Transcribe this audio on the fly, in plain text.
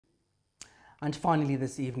And finally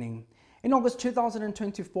this evening, in August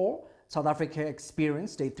 2024, South Africa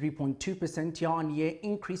experienced a 3.2% year-on-year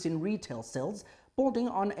increase in retail sales, building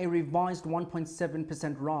on a revised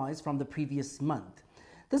 1.7% rise from the previous month.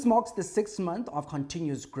 This marks the sixth month of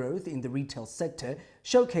continuous growth in the retail sector,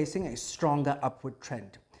 showcasing a stronger upward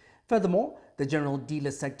trend. Furthermore, the general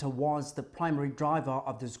dealer sector was the primary driver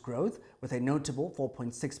of this growth, with a notable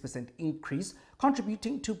 4.6% increase,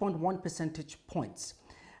 contributing 2.1 percentage points.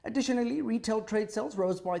 Additionally, retail trade sales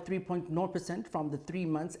rose by 3.0% from the 3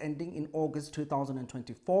 months ending in August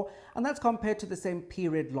 2024, and that's compared to the same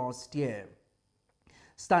period last year.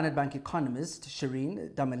 Standard Bank economist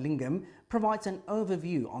Shireen Damalingam provides an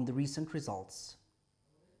overview on the recent results.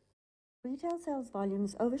 Retail sales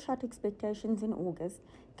volumes overshot expectations in August,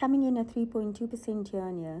 coming in at 3.2%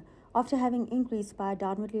 year-on-year, after having increased by a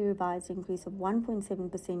downwardly revised increase of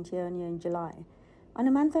 1.7% year-on-year in July. On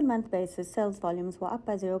a month-on-month basis, sales volumes were up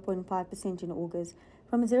by 0.5% in August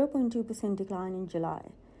from a 0.2% decline in July.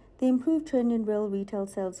 The improved trend in real retail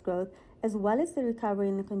sales growth, as well as the recovery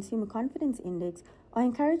in the Consumer Confidence Index, are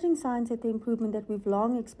encouraging signs that the improvement that we've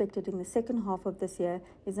long expected in the second half of this year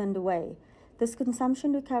is underway. This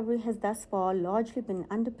consumption recovery has thus far largely been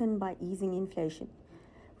underpinned by easing inflation.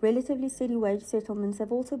 Relatively steady wage settlements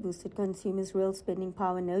have also boosted consumers' real spending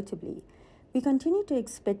power notably. We continue to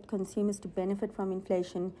expect consumers to benefit from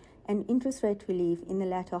inflation and interest rate relief in the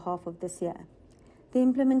latter half of this year. The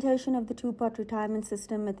implementation of the two-pot retirement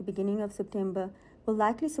system at the beginning of September will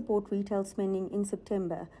likely support retail spending in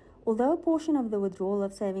September, although a portion of the withdrawal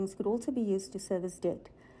of savings could also be used to service debt.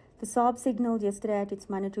 The SARB signaled yesterday at its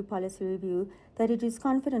monetary policy review that it is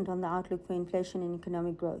confident on the outlook for inflation and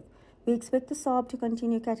economic growth. We expect the SARB to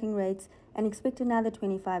continue cutting rates and expect another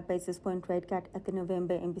 25 basis point rate cut at the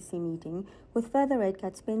November MPC meeting, with further rate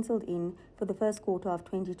cuts penciled in for the first quarter of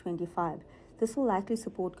 2025. This will likely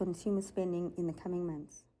support consumer spending in the coming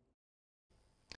months.